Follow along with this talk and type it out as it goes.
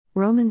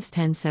Romans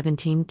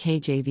 10:17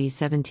 KJV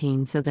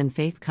 17 So then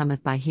faith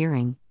cometh by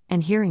hearing,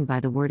 and hearing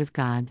by the word of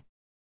God.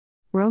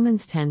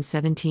 Romans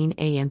 10:17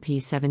 AMP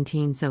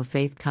 17 So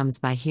faith comes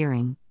by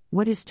hearing,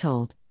 what is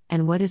told,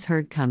 and what is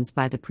heard comes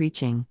by the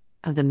preaching,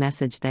 of the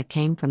message that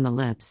came from the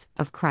lips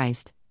of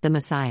Christ, the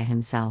Messiah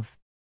himself.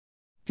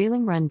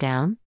 Feeling run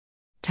down?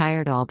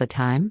 Tired all the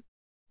time?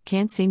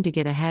 Can't seem to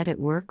get ahead at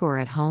work or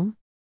at home?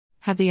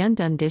 Have the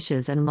undone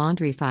dishes and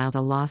laundry filed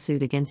a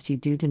lawsuit against you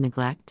due to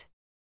neglect?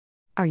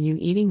 Are you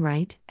eating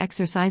right,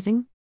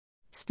 exercising?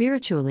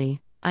 Spiritually,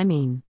 I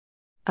mean.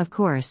 Of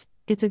course,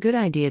 it's a good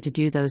idea to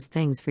do those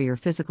things for your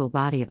physical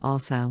body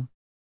also.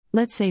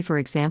 Let's say for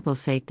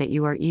example's sake that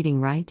you are eating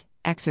right,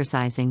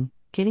 exercising,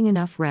 getting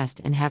enough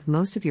rest and have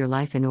most of your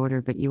life in order,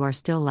 but you are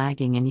still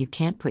lagging and you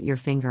can't put your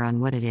finger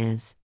on what it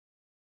is.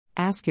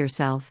 Ask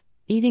yourself,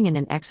 eating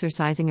and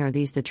exercising, are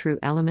these the true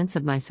elements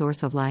of my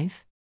source of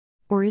life?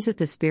 Or is it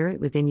the spirit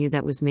within you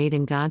that was made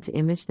in God's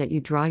image that you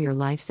draw your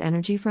life's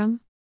energy from?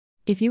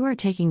 If you are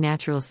taking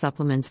natural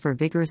supplements for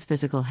vigorous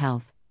physical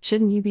health,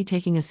 shouldn't you be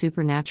taking a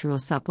supernatural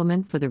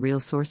supplement for the real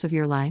source of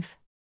your life?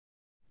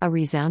 A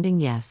resounding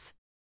yes.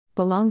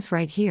 Belongs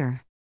right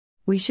here.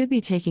 We should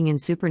be taking in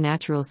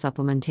supernatural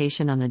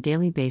supplementation on a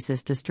daily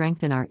basis to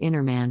strengthen our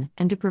inner man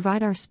and to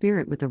provide our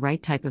spirit with the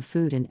right type of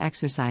food and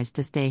exercise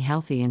to stay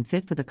healthy and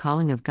fit for the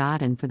calling of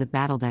God and for the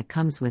battle that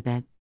comes with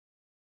it.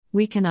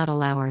 We cannot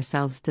allow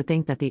ourselves to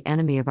think that the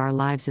enemy of our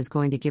lives is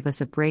going to give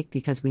us a break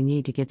because we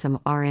need to get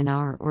some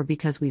R&R or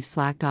because we've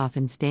slacked off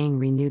in staying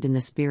renewed in the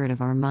spirit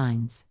of our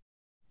minds.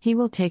 He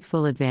will take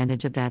full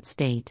advantage of that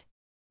state.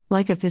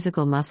 Like a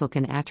physical muscle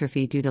can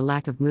atrophy due to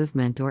lack of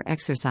movement or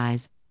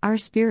exercise, our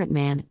spirit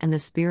man and the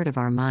spirit of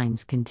our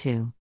minds can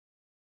too.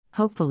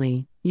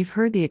 Hopefully, you've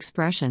heard the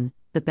expression,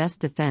 the best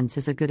defense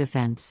is a good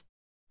offense.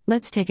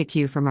 Let's take a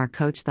cue from our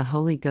coach the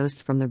Holy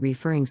Ghost from the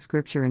referring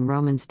scripture in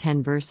Romans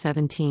 10 verse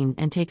 17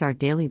 and take our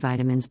daily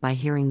vitamins by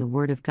hearing the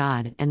word of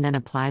God and then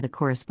apply the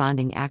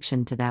corresponding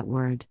action to that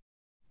word.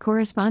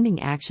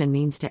 Corresponding action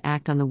means to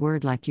act on the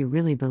word like you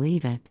really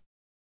believe it.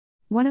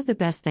 One of the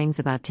best things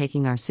about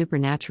taking our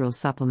supernatural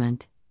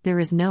supplement, there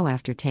is no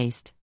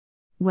aftertaste.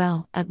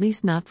 Well, at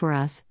least not for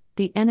us.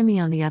 The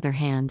enemy on the other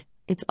hand,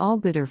 it's all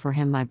bitter for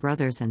him, my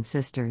brothers and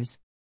sisters.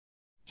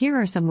 Here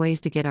are some ways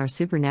to get our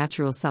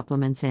supernatural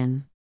supplements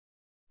in.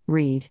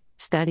 Read,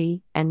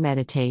 study, and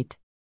meditate.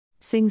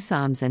 Sing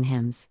psalms and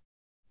hymns.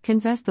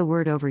 Confess the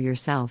word over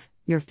yourself,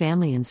 your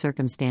family and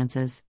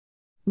circumstances.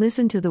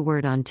 Listen to the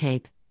word on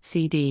tape,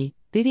 CD,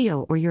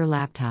 video or your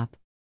laptop.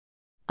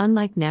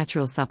 Unlike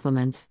natural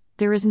supplements,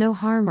 there is no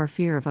harm or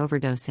fear of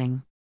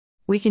overdosing.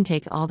 We can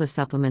take all the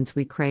supplements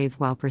we crave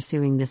while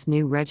pursuing this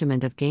new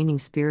regimen of gaining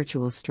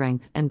spiritual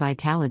strength and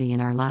vitality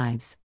in our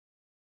lives.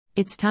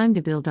 It's time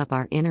to build up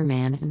our inner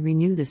man and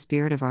renew the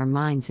spirit of our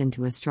minds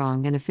into a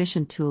strong and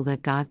efficient tool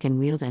that God can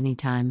wield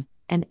anytime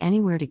and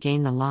anywhere to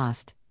gain the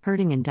lost,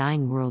 hurting and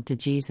dying world to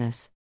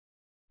Jesus.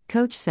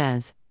 Coach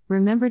says,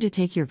 remember to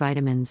take your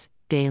vitamins,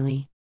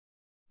 daily.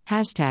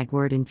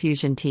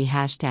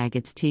 #WordInfusionTea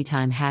 #It's tea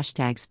time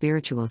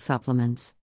 #Spiritual supplements.